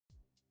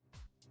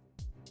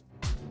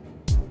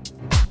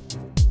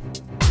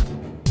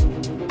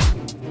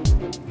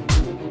I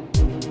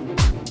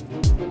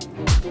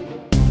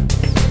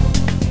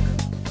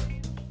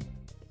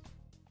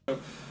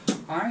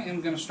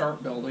am going to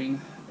start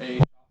building a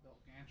shop-built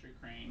gantry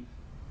crane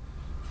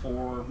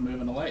for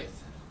moving a lathe.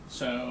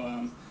 So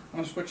I'm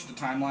going to switch to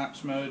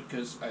time-lapse mode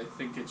because I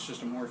think it's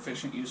just a more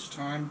efficient use of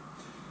time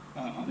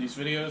on these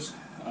videos.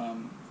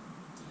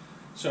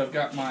 So I've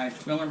got my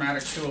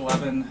Millermatic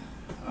 211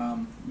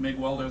 MIG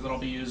welder that I'll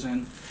be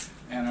using,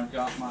 and I've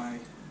got my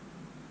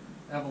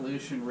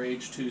Evolution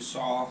Rage 2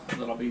 saw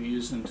that I'll be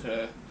using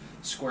to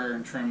square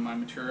and trim my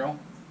material.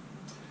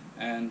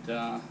 And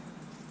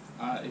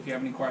if you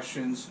have any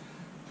questions,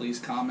 please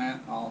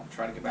comment. I'll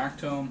try to get back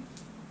to them.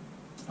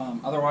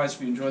 Otherwise,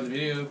 if you enjoy the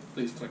video,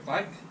 please click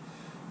like.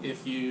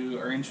 If you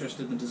are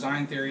interested in the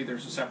design theory,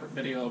 there's a separate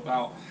video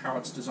about how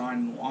it's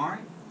designed and why.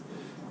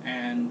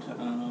 And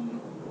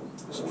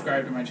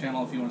subscribe to my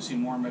channel if you want to see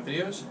more of my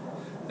videos.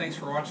 Thanks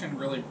for watching.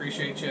 Really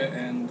appreciate you,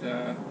 and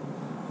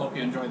hope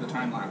you enjoy the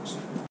time lapse.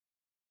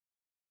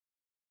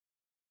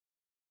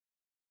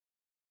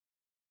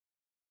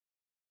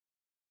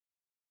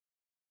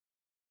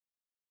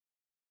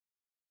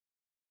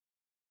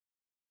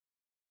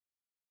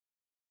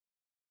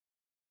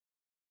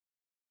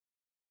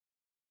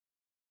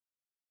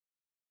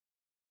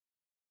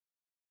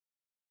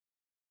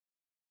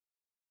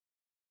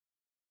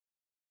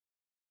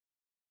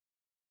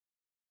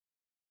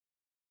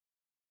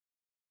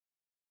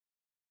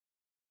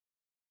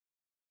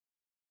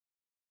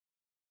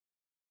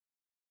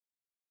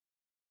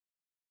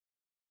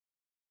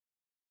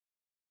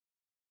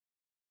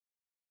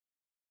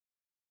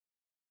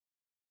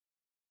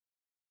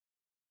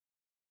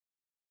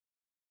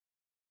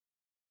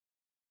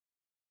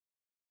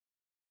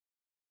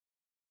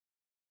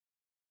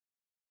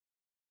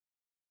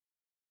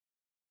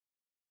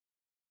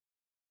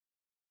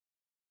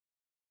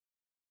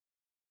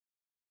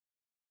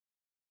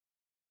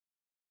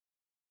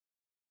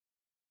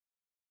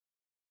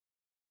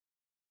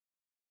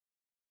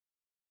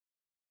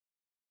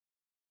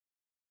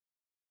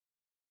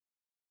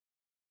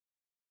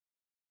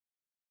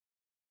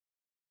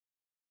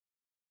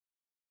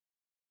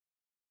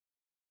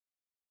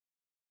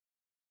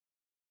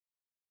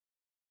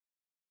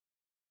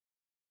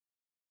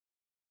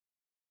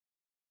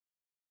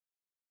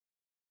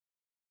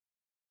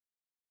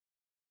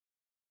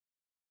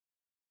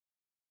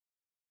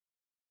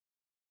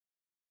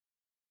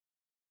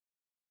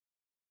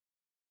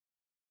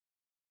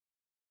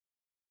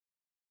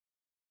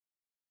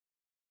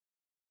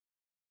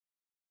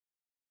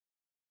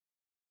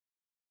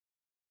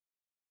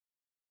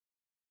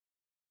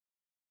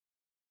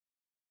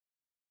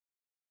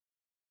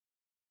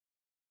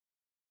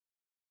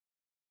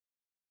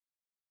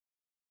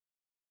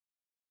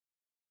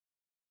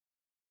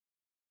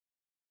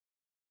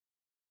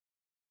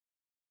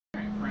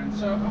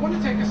 So I want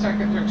to take a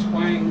second to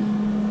explain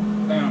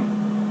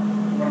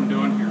what I'm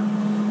doing here.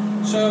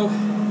 So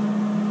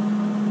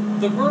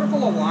the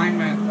vertical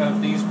alignment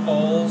of these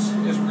poles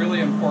is really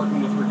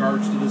important with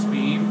regards to this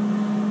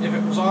beam. If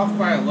it was off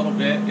by a little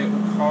bit, it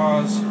would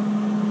cause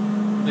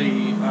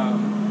the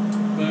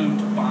boom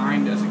to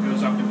bind as it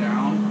goes up and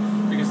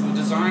down, because the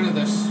design of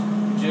this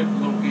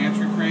little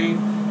gantry crane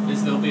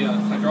is there'll be a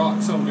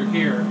hydraulic cylinder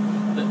here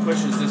that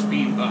pushes this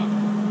beam up.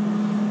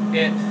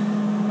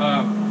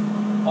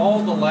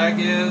 All the leg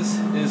is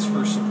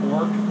for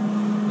support.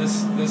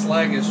 This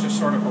leg is just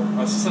sort of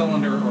a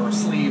cylinder or a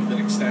sleeve that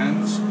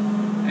extends,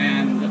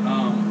 and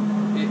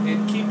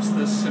it keeps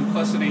the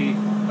simplicity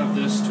of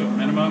this to a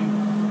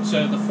minimum.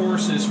 So the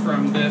force is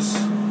from this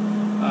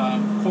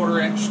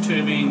quarter-inch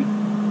tubing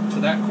to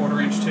that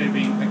quarter-inch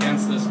tubing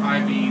against this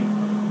I-beam,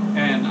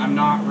 and I'm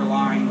not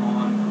relying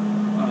on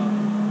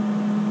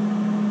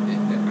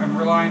I'm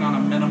relying on a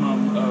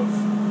minimum of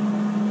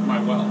my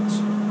welds.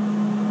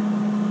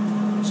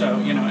 So,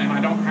 and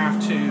I don't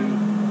have to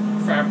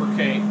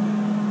fabricate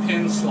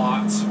pin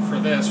slots for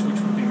this, which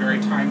would be very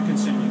time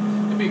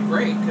consuming. It'd be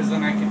great, because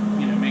then I could,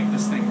 make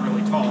this thing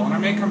really tall. And I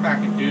may come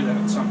back and do that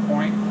at some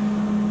point.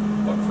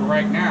 But for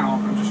right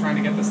now, I'm just trying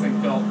to get this thing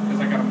built,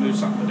 because I got to move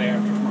something the day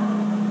after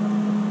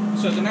tomorrow.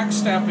 So the next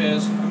step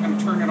is, I'm going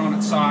to turn it on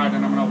its side,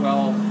 and I'm going to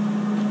weld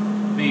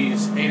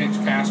these 8-inch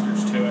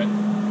casters to it.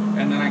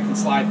 And then I can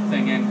slide the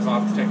thing in, because I'll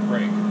have to take a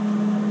break.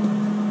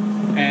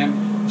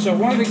 And so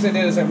one of the things I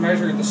did is I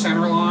measured the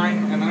center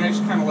line, and then I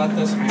just kind of let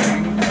this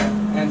hang.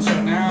 And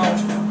so now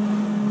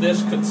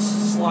this could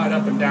slide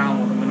up and down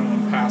with a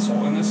minimum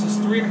passel. And this is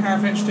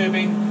 3.5-inch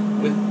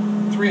tubing with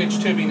 3-inch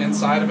tubing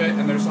inside of it,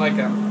 and there's like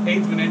an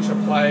 1/8 of an inch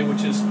of play,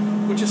 which is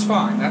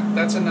fine.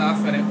 That's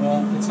enough, and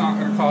it's not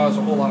going to cause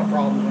a whole lot of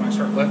problems when I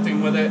start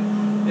lifting with it.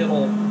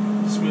 It'll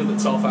smooth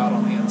itself out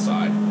on the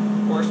inside.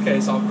 Worst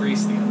case, I'll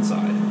grease the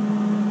inside.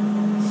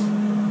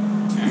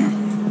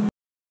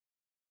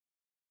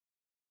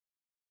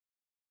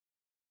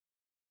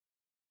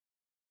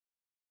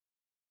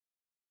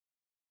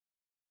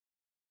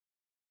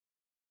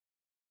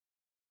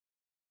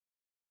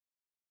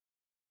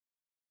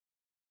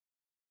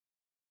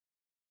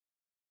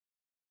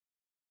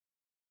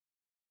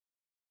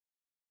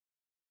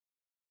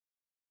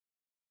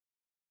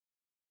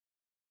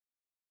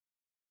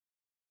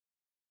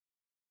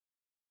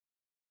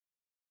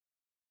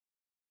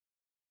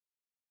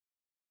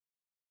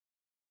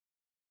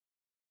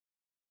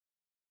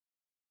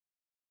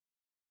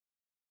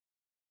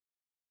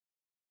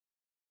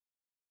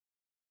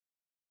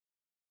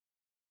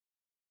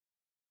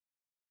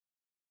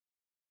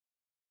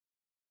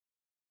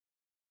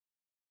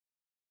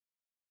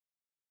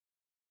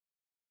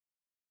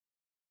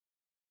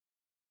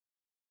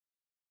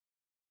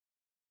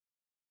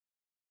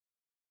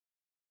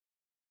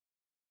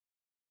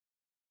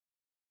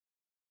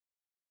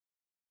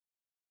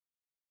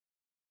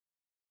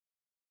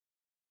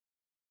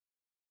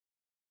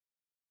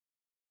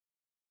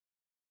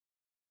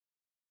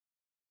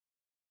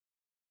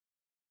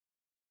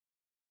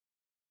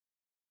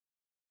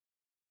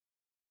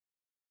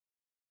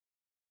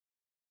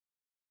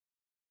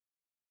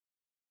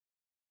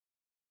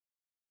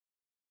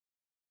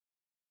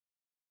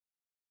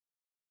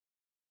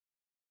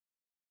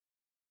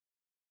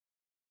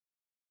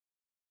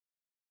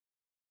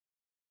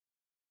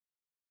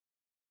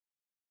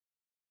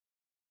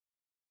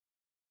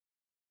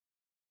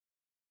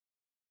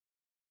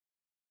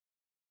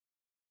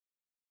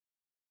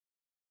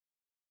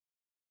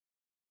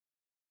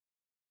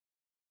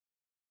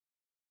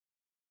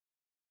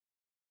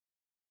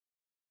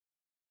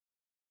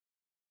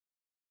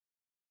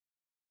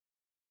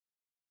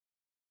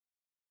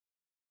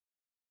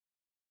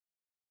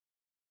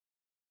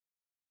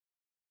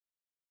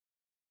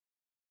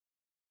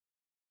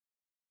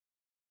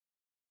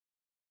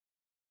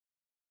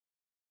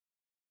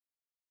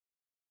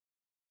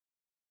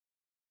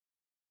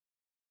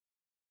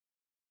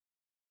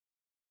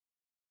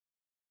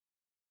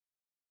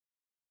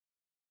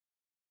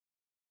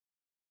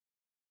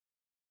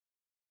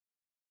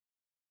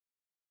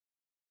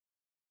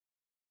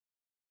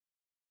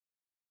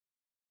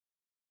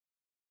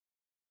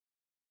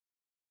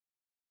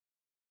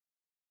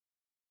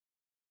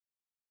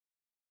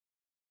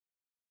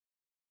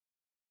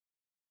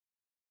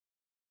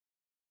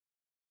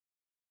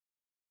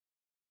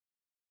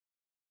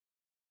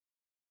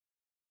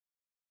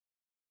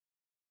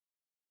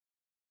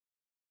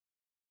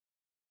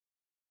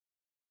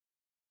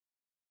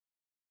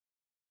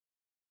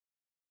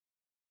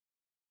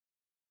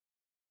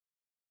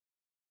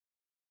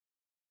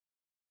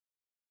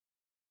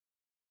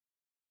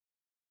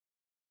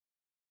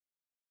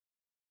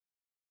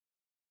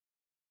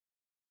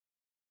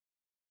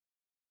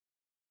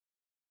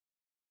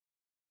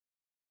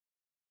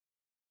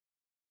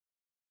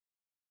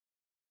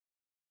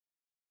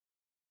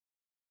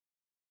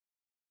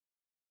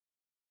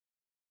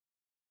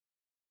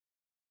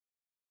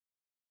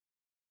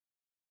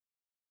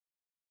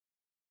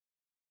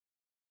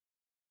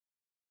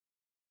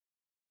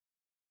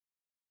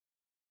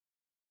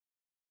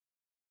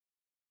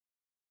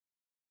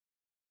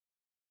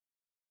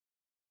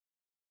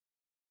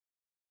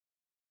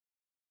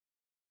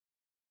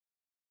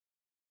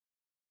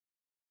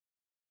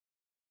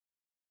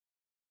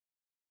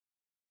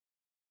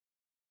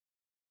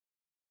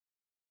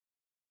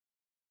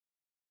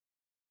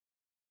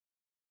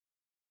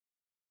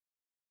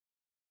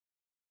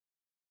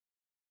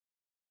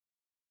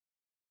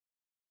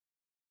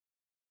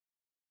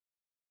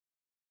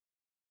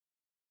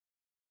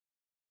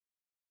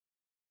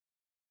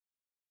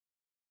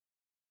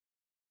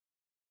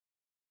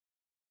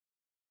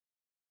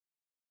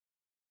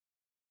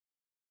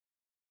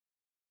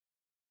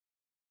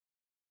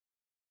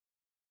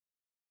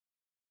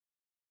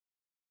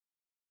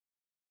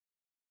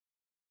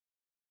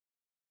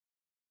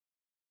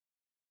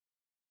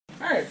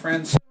 Alright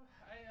friends, so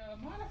I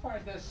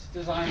modified this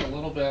design a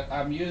little bit.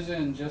 I'm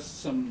using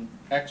just some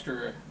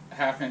extra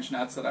 1/2 inch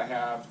nuts that I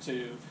have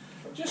to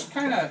just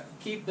kind of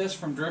keep this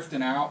from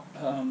drifting out.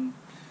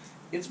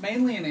 It's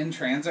mainly an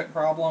in-transit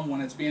problem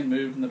when it's being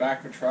moved in the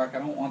back of a truck. I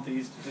don't want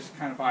these to just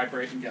kind of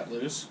vibrate and get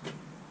loose.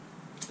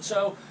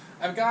 So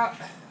I've got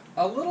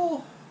a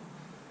little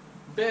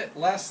bit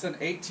less than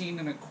 18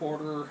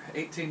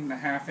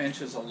 1/4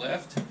 inches of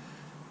lift.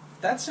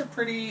 That's a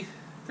pretty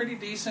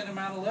decent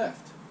amount of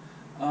lift.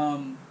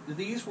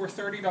 These were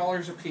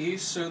 $30 a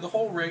piece, so the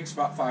whole rig's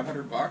about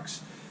 500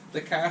 bucks. The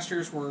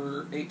casters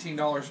were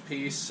 $18 a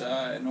piece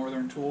at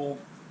Northern Tool.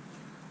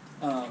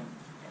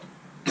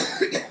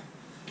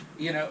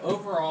 You know,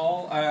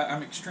 overall,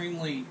 I'm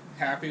extremely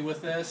happy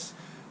with this.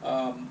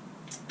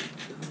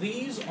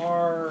 These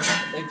are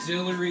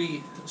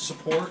auxiliary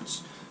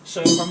supports,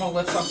 so if I'm going to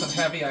lift something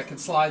heavy, I can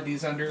slide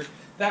these under.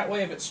 That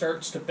way, if it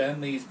starts to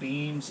bend these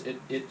beams,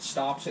 it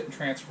stops it and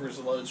transfers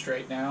the load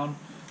straight down.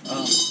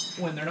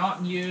 When they're not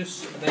in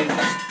use, they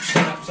just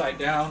sit upside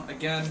down.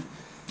 Again,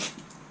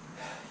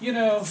 you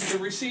know, the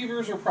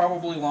receivers are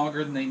probably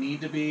longer than they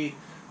need to be,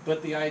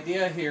 but the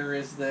idea here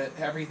is that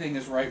everything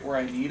is right where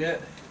I need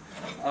it.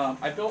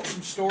 I built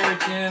some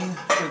storage in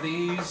for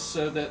these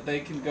so that they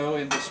can go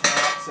into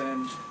spots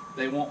and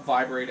they won't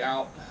vibrate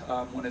out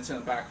when it's in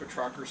the back of a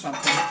truck or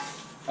something.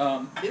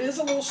 It is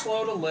a little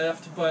slow to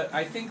lift, but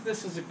I think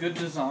this is a good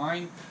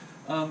design.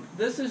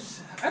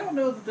 I don't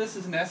know that this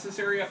is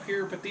necessary up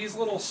here, but these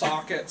little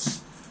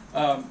sockets,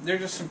 they're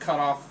just some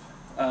cut-off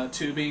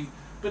tubing,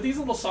 but these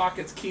little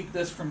sockets keep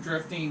this from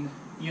drifting,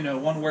 you know,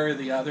 one way or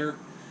the other,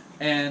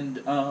 and,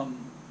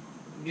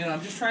 you know,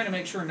 I'm just trying to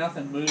make sure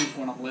nothing moves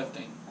when I'm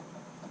lifting.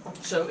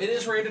 So it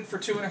is rated for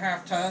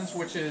 2.5 tons,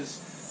 which is,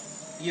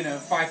 you know,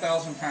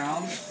 5,000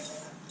 pounds.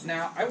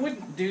 Now, I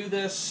wouldn't do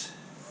this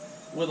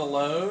with a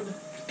load,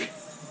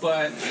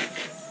 but,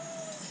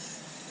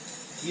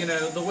 you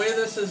know, the way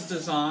this is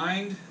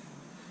designed,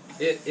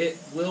 it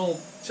will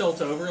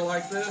tilt over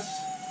like this.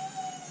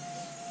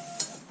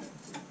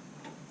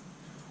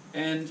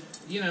 And,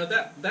 you know,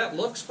 that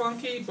looks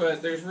funky,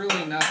 but there's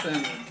really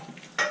nothing,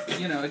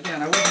 you know,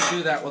 again, I wouldn't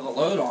do that with a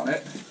load on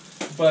it.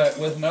 But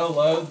with no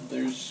load,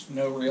 there's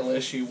no real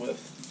issue with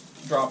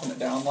dropping it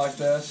down like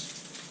this.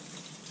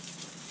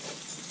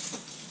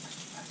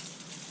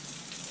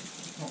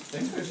 I don't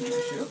think there's an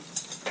issue.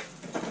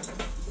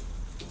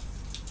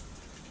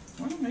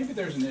 Well, maybe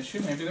there's an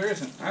issue, maybe there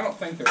isn't. I don't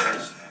think there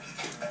is.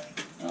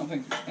 I don't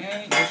think there's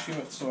any issue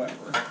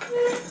whatsoever.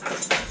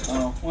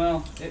 Oh,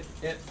 well,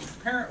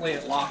 apparently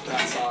it locked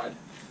that side.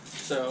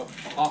 So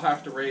I'll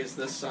have to raise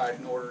this side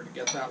in order to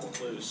get that one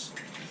loose.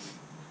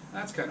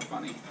 That's kind of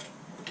funny.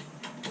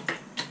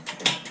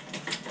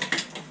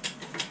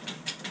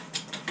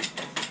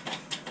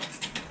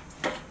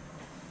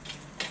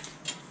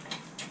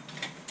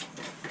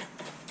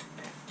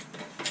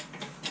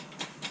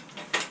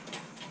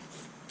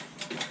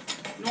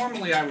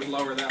 Normally I would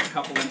lower that a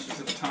couple inches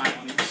at a time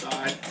on each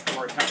side,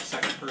 or I'd have a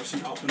second person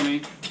helping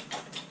me.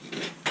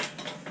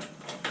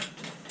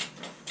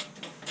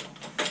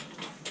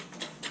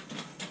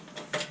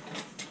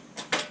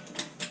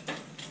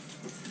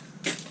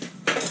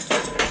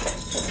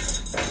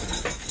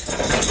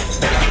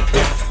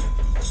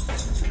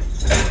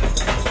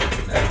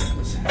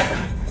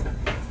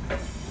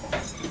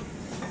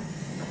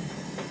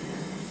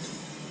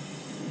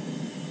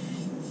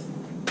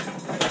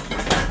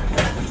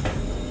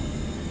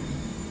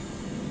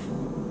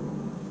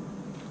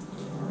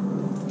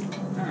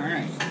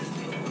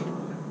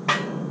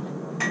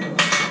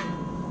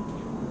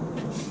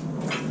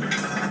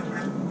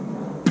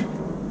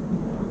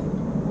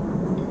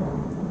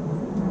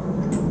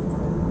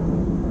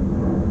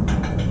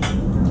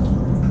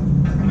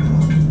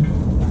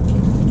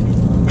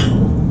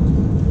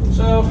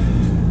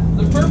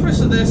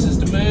 This is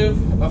to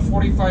move a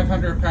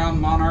 4,500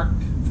 pound Monarch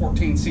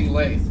 14C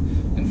lathe.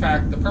 In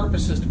fact, the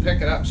purpose is to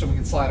pick it up so we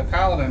can slide a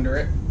pallet under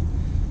it,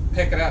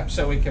 pick it up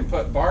so we can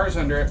put bars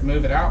under it,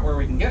 move it out where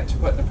we can get to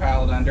put the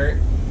pallet under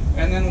it,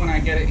 and then when I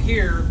get it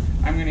here,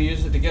 I'm going to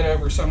use it to get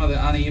over some of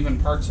the uneven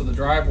parts of the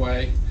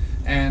driveway,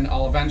 and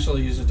I'll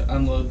eventually use it to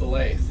unload the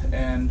lathe.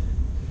 And,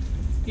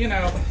 you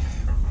know,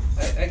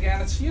 again,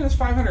 it's, you know, it's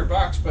 500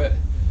 bucks, but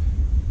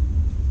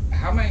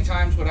how many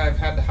times would I have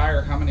had to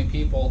hire how many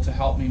people to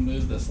help me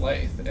move this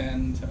lathe?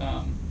 And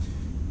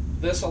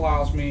this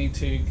allows me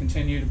to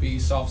continue to be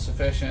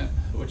self-sufficient,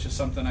 which is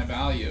something I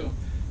value.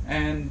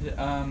 And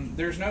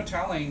there's no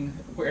telling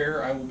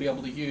where I will be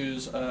able to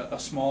use a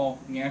small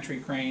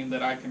gantry crane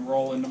that I can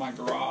roll into my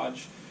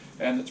garage,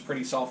 and it's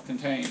pretty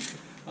self-contained.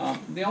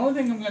 The only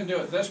thing I'm going to do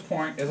at this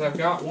point is I've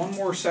got one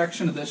more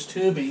section of this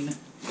tubing,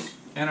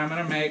 and I'm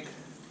going to make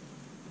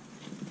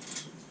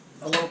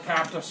a little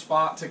captive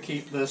spot to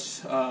keep this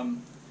D-ring.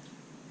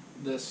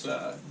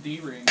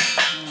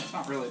 Well, it's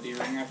not really a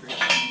D-ring, I forget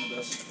the name of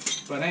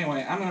this. But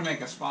anyway, I'm going to make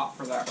a spot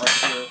for that right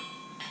here.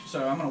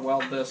 So I'm going to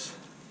weld this,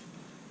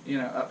 you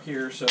know, up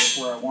here so it's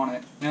where I want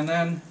it. And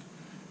then,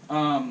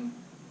 I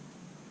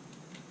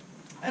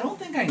don't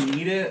think I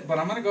need it, but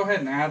I'm going to go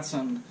ahead and add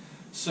some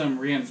some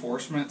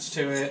reinforcements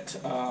to it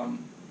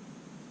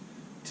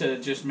to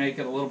just make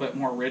it a little bit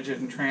more rigid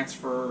and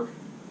transfer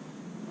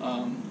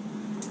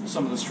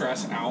some of the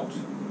stress out.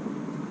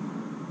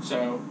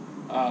 So,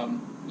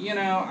 you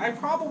know, I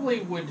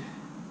probably would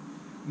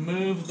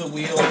move the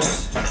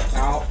wheels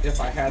out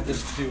if I had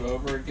this to do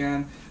over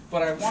again,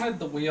 but I wanted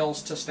the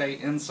wheels to stay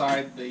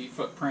inside the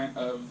footprint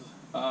of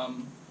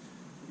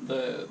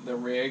the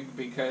rig,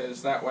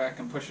 because that way I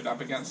can push it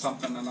up against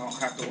something and I don't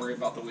have to worry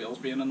about the wheels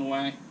being in the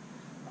way.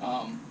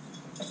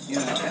 You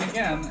know, and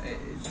again,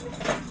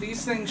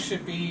 these things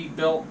should be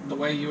built the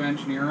way you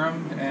engineer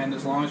them, and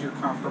as long as you're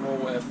comfortable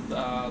with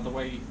the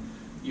way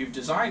you've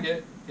designed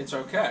it, it's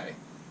okay.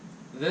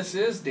 This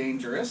is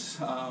dangerous,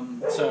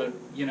 so,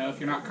 you know, if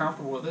you're not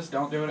comfortable with this,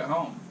 don't do it at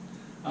home.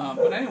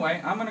 But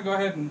anyway, I'm going to go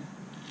ahead and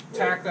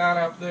tack that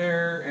up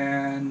there,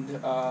 and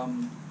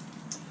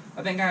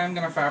I think I am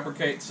going to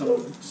fabricate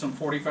some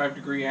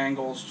 45-degree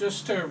angles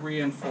just to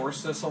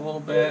reinforce this a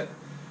little bit.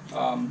 So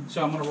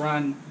I'm going to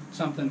run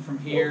something from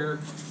here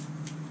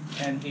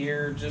and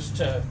here just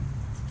to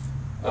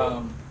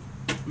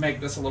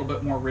make this a little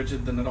bit more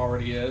rigid than it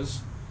already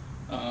is.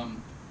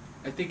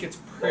 I think it's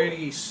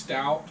pretty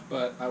stout,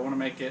 but I want to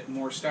make it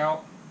more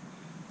stout.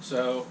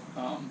 So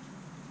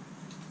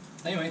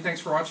anyway, thanks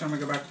for watching. I'm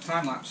going to go back to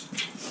time lapse.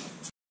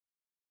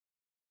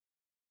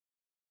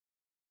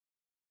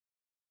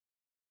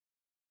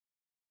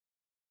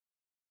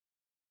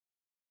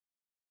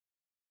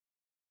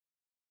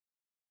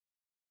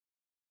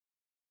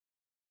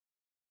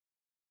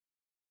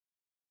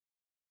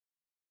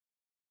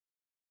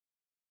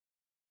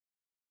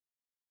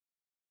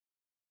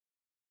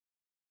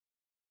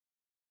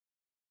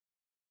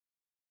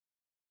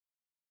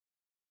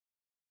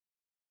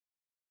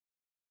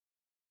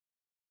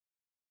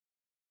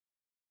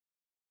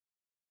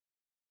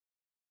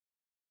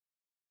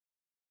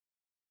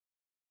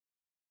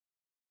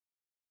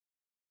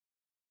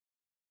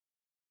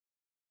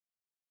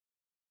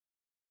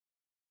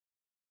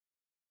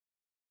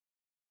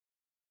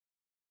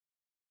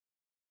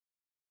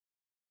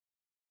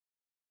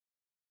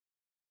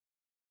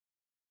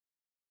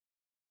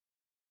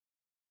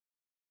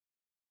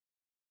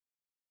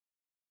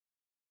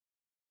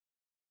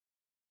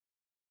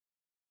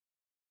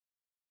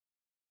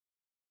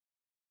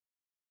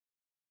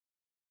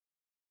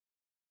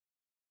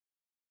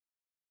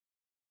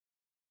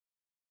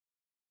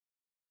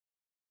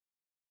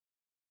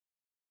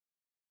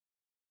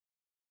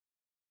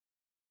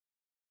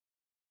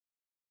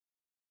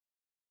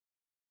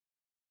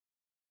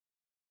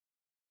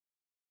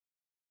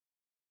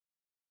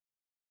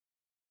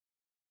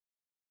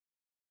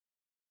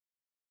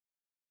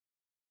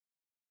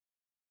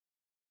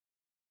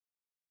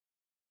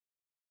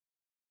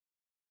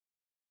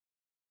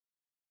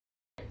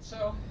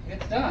 So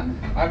it's done.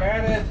 I've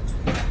added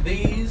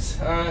these.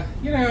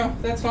 You know,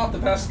 that's not the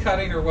best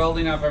cutting or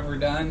welding I've ever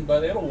done,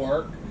 but it'll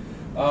work.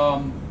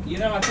 You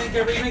know, I think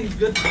everything's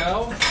good to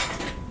go.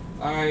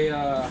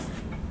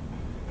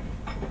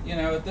 You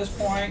know, at this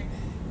point,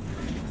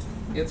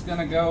 it's going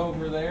to go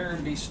over there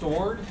and be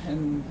stored,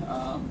 and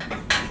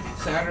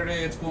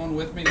Saturday it's going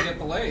with me to get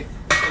the lathe.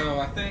 So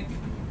I think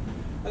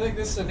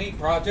this is a neat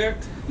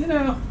project. You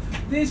know,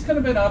 these could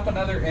have been up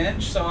another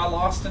inch, so I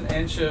lost an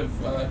inch of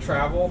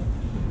travel.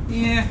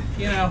 Yeah,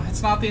 you know,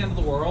 it's not the end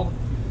of the world.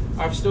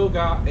 I've still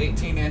got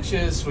 18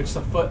 inches, which is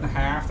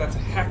 1.5 feet. That's a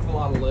heck of a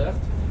lot of lift.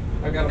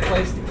 I've got a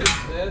place to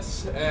keep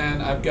this,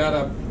 and I've got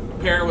a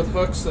pair with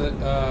hooks that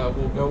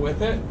will go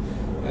with it,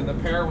 and the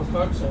pair with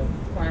hooks will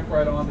clamp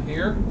right onto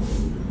here.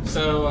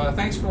 So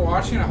thanks for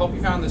watching. I hope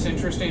you found this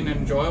interesting and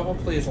enjoyable.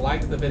 Please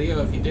like the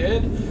video if you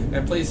did,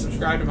 and please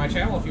subscribe to my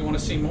channel if you want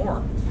to see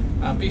more.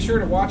 Be sure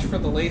to watch for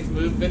the lathe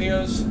move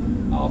videos.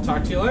 I'll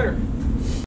talk to you later.